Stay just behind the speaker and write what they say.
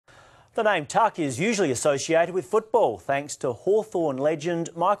The name Tuck is usually associated with football, thanks to Hawthorn legend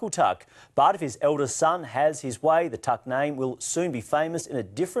Michael Tuck. But if his eldest son has his way, the Tuck name will soon be famous in a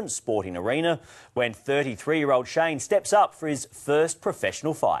different sporting arena when 33-year-old Shane steps up for his first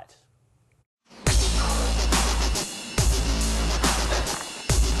professional fight.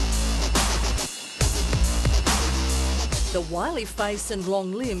 The wily face and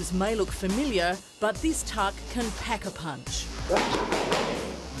long limbs may look familiar, but this Tuck can pack a punch.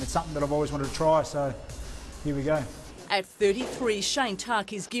 It's something that I've always wanted to try, so here we go. At 33, Shane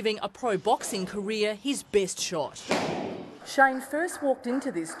Tuck is giving a pro boxing career his best shot. Shane first walked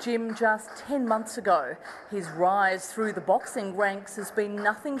into this gym just 10 months ago. His rise through the boxing ranks has been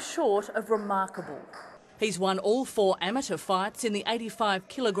nothing short of remarkable. He's won all 4 amateur fights in the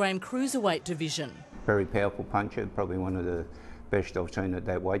 85-kilogram cruiserweight division. Very powerful puncher, probably one of the best I've seen at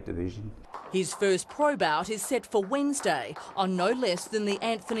that weight division. His first pro bout is set for Wednesday on no less than the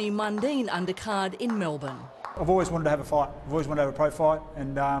Anthony Mundine undercard in Melbourne. I've always wanted to have a fight. I've always wanted to have a pro fight,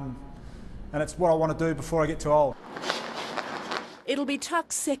 and it's what I want to do before I get too old. It'll be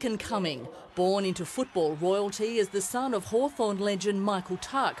Tuck's second coming. Born into football royalty as the son of Hawthorn legend Michael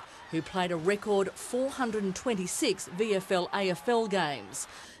Tuck, who played a record 426 VFL-AFL games.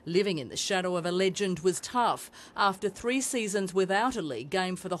 Living in the shadow of a legend was tough. After 3 seasons without a league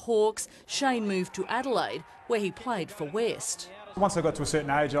game for the Hawks, Shane moved to Adelaide, where he played for West. Once I got to a certain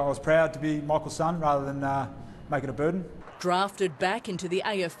age, I was proud to be Michael's son rather than make it a burden. Drafted back into the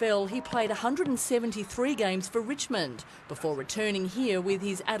AFL, he played 173 games for Richmond before returning here with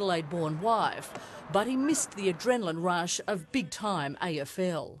his Adelaide-born wife. But he missed the adrenaline rush of big-time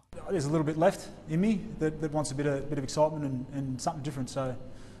AFL. There's a little bit left in me that wants a bit of excitement and something different, so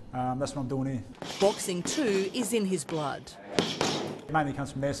that's what I'm doing here. Boxing too is in his blood. It mainly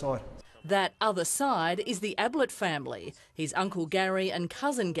comes from their side. That other side is the Adelaide family. His uncle Gary and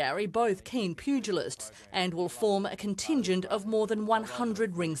cousin Gary, both keen pugilists, and will form a contingent of more than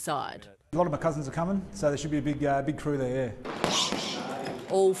 100 ringside. A lot of my cousins are coming, so there should be a big crew there, yeah.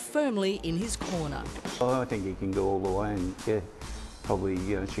 All firmly in his corner. I think he can go all the way and probably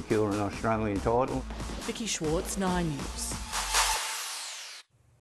secure an Australian title. Vicky Schwartz, 9 News.